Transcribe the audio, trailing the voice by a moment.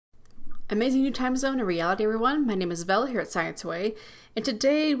Amazing new time zone and reality, everyone. My name is Vel here at Science Way, and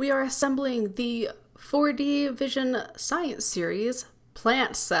today we are assembling the 4D Vision Science series,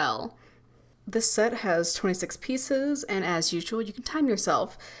 Plant Cell. This set has 26 pieces, and as usual, you can time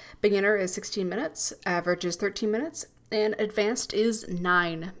yourself. Beginner is 16 minutes, average is 13 minutes, and advanced is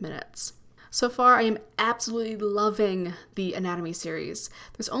 9 minutes. So far, I am absolutely loving the anatomy series.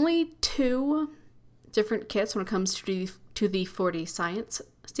 There's only 2 different kits when it comes to the 4D Science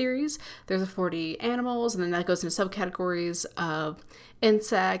series. There's a 4D animals, and then that goes into subcategories of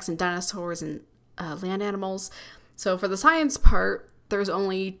insects and dinosaurs and land animals. So for the science part, there's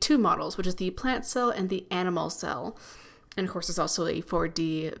only 2 models, which is the plant cell and the animal cell. And of course, there's also a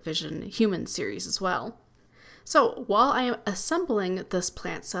 4D Vision human series as well. So while I am assembling this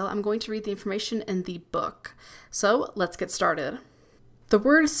plant cell, I'm going to read the information in the book. So let's get started. The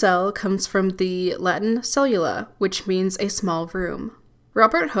word cell comes from the Latin cellula, which means a small room.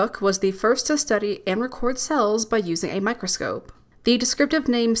 Robert Hooke was the first to study and record cells by using a microscope. The descriptive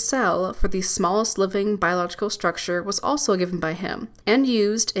name cell for the smallest living biological structure was also given by him, and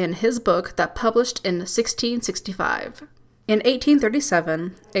used in his book that published in 1665. In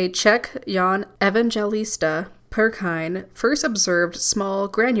 1837, a Czech Jan Evangelista Perkin first observed small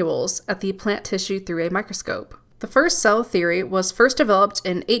granules at the plant tissue through a microscope. The first cell theory was first developed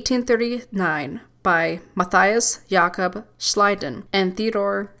in 1839 by Matthias Jakob Schleiden and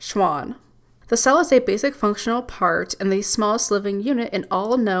Theodor Schwann. The cell is a basic functional part and the smallest living unit in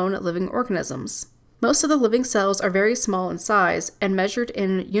all known living organisms. Most of the living cells are very small in size and measured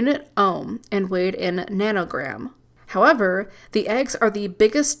in unit ohm and weighed in nanogram. However, the eggs are the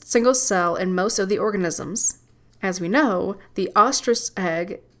biggest single cell in most of the organisms. As we know, the ostrich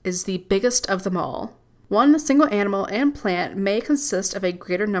egg is the biggest of them all. One single animal and plant may consist of a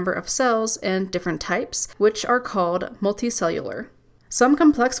greater number of cells in different types, which are called multicellular. Some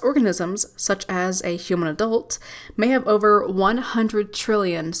complex organisms, such as a human adult, may have over 100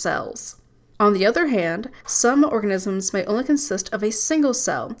 trillion cells. On the other hand, some organisms may only consist of a single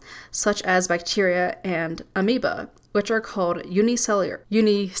cell, such as bacteria and amoeba, which are called unicellular,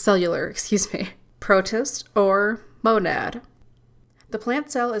 protist, or monad. The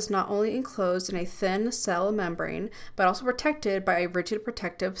plant cell is not only enclosed in a thin cell membrane, but also protected by a rigid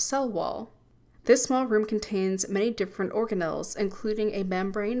protective cell wall. This small room contains many different organelles, including a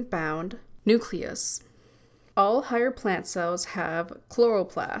membrane-bound nucleus. All higher plant cells have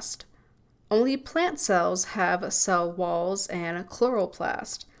chloroplast. Only plant cells have cell walls and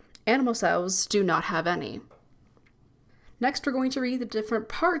chloroplast. Animal cells do not have any. Next, we're going to read the different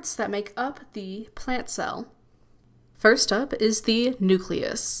parts that make up the plant cell. First up is the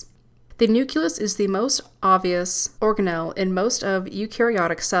nucleus. The nucleus is the most obvious organelle in most of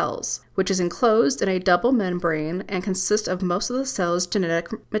eukaryotic cells, which is enclosed in a double membrane and consists of most of the cell's genetic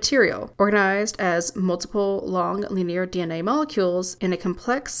material, organized as multiple long linear DNA molecules in a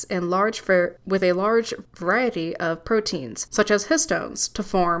complex and with a large variety of proteins, such as histones, to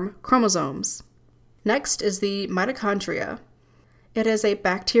form chromosomes. Next is the mitochondria. It is a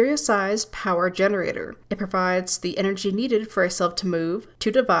bacteria-sized power generator. It provides the energy needed for a cell to move,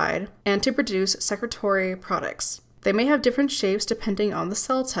 to divide, and to produce secretory products. They may have different shapes depending on the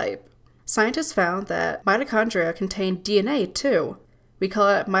cell type. Scientists found that mitochondria contain DNA too. We call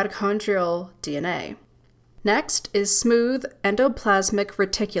it mitochondrial DNA. Next is smooth endoplasmic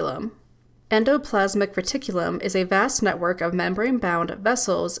reticulum. Endoplasmic reticulum is a vast network of membrane-bound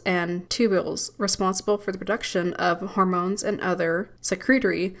vessels and tubules responsible for the production of hormones and other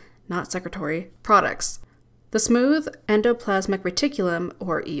secretory, not secretory, products. The smooth endoplasmic reticulum,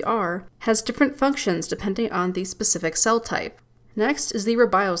 or ER, has different functions depending on the specific cell type. Next is the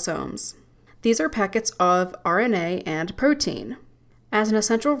ribosome. These are packets of RNA and protein. As an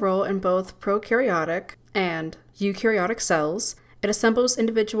essential role in both prokaryotic and eukaryotic cells, it assembles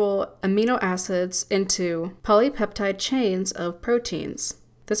individual amino acids into polypeptide chains of proteins.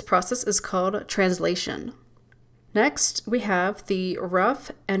 This process is called translation. Next, we have the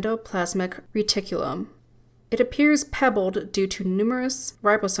rough endoplasmic reticulum. It appears pebbled due to numerous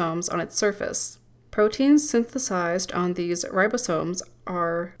ribosomes on its surface. Proteins synthesized on these ribosomes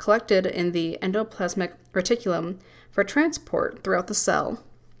are collected in the endoplasmic reticulum for transport throughout the cell.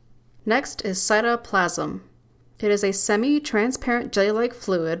 Next is cytoplasm. It is a semi-transparent jelly-like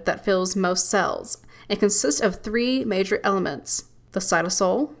fluid that fills most cells and consists of 3 major elements: the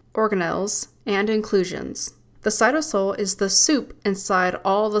cytosol, organelles, and inclusions. The cytosol is the soup inside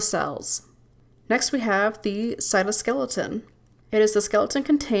all the cells. Next we have the cytoskeleton. It is the skeleton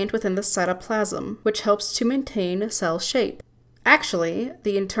contained within the cytoplasm, which helps to maintain cell shape. Actually,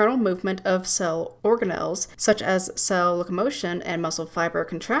 the internal movement of cell organelles, such as cell locomotion and muscle fiber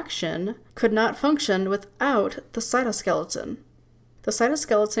contraction, could not function without the cytoskeleton. The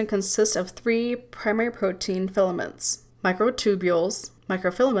cytoskeleton consists of 3 primary protein filaments: microtubules,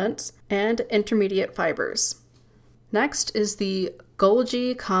 microfilaments, and intermediate fibers. Next is the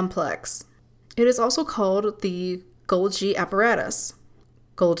Golgi complex. It is also called the Golgi apparatus,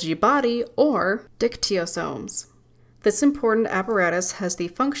 Golgi body, or dictyosomes. This important apparatus has the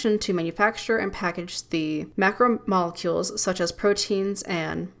function to manufacture and package the macromolecules such as proteins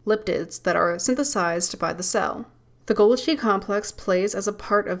and lipids that are synthesized by the cell. The Golgi complex plays as a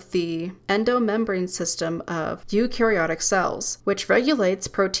part of the endomembrane system of eukaryotic cells, which regulates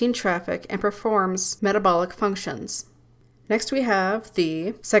protein traffic and performs metabolic functions. Next we have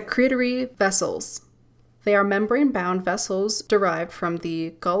the secretory vessels. They are membrane-bound vessels derived from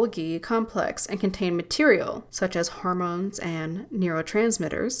the Golgi complex and contain material, such as hormones and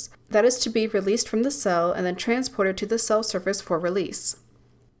neurotransmitters, that is to be released from the cell and then transported to the cell surface for release.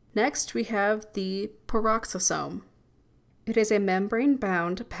 Next, we have the peroxisome. It is a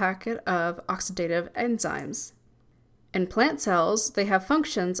membrane-bound packet of oxidative enzymes. In plant cells, they have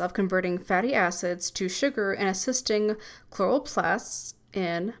functions of converting fatty acids to sugar and assisting chloroplasts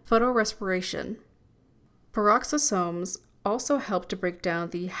in photorespiration. Peroxisomes also help to break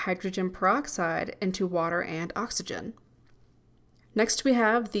down the hydrogen peroxide into water and oxygen. Next we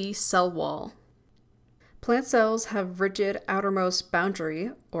have the cell wall. Plant cells have rigid outermost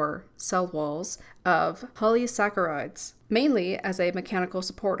boundary, or cell walls, of polysaccharides, mainly as a mechanical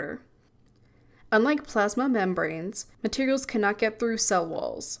supporter. Unlike plasma membranes, materials cannot get through cell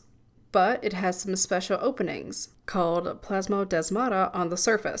walls, but it has some special openings, called plasmodesmata, on the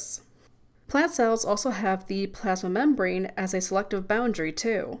surface. Plant cells also have the plasma membrane as a selective boundary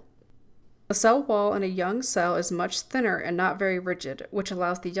too. The cell wall in a young cell is much thinner and not very rigid, which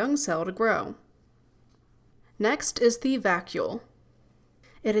allows the young cell to grow. Next is the vacuole.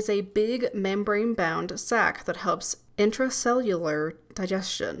 It is a big membrane-bound sac that helps intracellular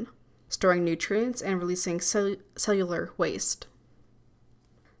digestion, storing nutrients and releasing cellular waste.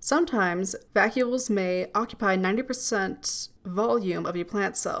 Sometimes, vacuoles may occupy 90% volume of a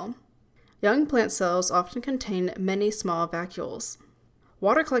plant cell. Young plant cells often contain many small vacuoles.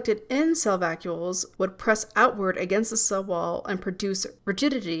 Water collected in cell vacuoles would press outward against the cell wall and produce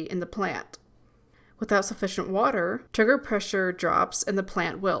rigidity in the plant. Without sufficient water, trigger pressure drops and the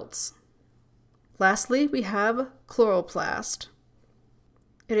plant wilts. Lastly, we have chloroplast.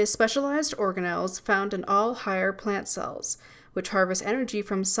 It is specialized organelles found in all higher plant cells, which harvest energy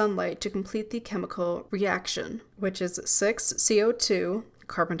from sunlight to complete the chemical reaction, which is 6 CO2,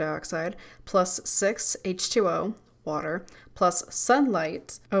 carbon dioxide, plus 6 H2O, water, plus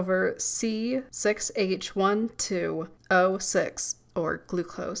sunlight over C6H12O6, or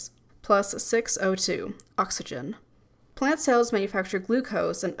glucose, plus 6 O2, oxygen. Plant cells manufacture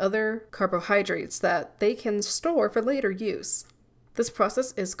glucose and other carbohydrates that they can store for later use. This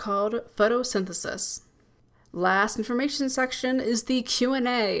process is called photosynthesis. Last information section is the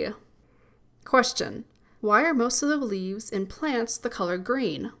Q&A. Question: why are most of the leaves in plants the color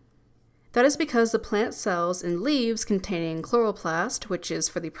green? That is because the plant cells in leaves containing chloroplast, which is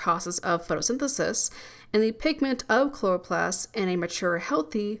for the process of photosynthesis, and the pigment of chloroplast in a mature,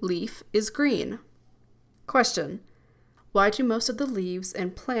 healthy leaf is green. Question: why do most of the leaves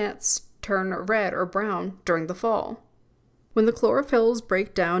in plants turn red or brown during the fall? When the chlorophylls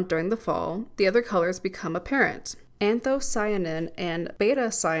break down during the fall, the other colors become apparent. Anthocyanin and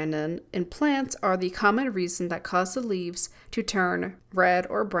beta-cyanin in plants are the common reason that cause the leaves to turn red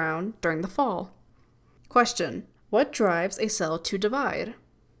or brown during the fall. Question: what drives a cell to divide?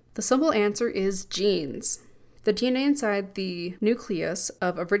 The simple answer is genes. The DNA inside the nucleus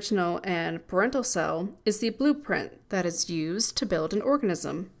of original and parental cell is the blueprint that is used to build an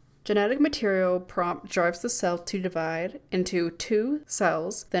organism. Genetic material prompt drives the cell to divide into 2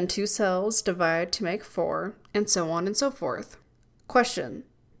 cells, then 2 cells divide to make 4, and so on and so forth. Question: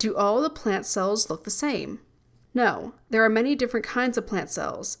 do all the plant cells look the same? No, there are many different kinds of plant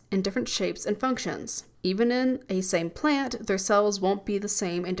cells, in different shapes and functions. Even in a same plant, their cells won't be the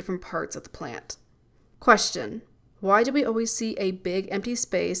same in different parts of the plant. Question: why do we always see a big empty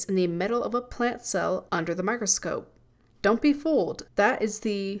space in the middle of a plant cell under the microscope? Don't be fooled. That is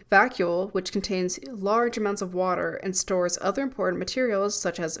the vacuole, which contains large amounts of water and stores other important materials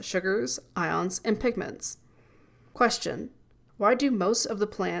such as sugars, ions, and pigments. Question: why do most of the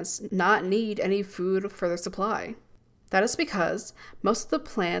plants not need any food for their supply? That is because most of the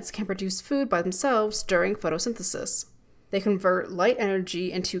plants can produce food by themselves during photosynthesis. They convert light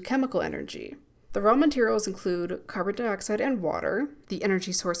energy into chemical energy. The raw materials include carbon dioxide and water, the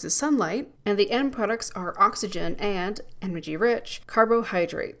energy source is sunlight, and the end products are oxygen and, energy-rich,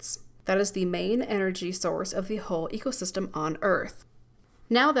 carbohydrates. That is the main energy source of the whole ecosystem on Earth.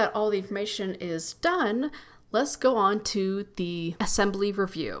 Now that all the information is done, let's go on to the assembly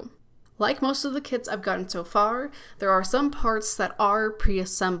review. Like most of the kits I've gotten so far, there are some parts that are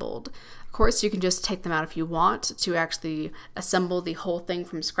pre-assembled. Of course, you can just take them out if you want to actually assemble the whole thing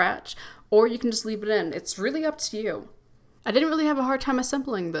from scratch, or you can just leave it in. It's really up to you. I didn't really have a hard time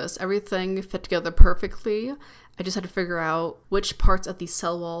assembling this. Everything fit together perfectly. I just had to figure out which parts of the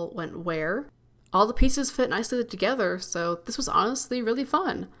cell wall went where. All the pieces fit nicely together, so this was honestly really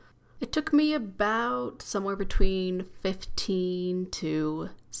fun. It took me about somewhere between 15 to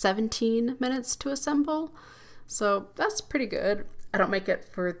 17 minutes to assemble, so that's pretty good. I don't make it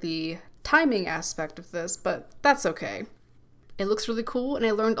for the timing aspect of this, but that's okay. It looks really cool, and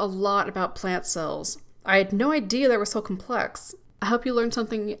I learned a lot about plant cells. I had no idea they were so complex. I hope you learned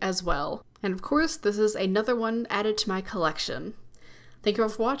something as well. And of course, this is another one added to my collection. Thank you all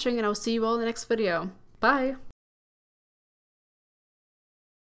for watching, and I will see you all in the next video. Bye!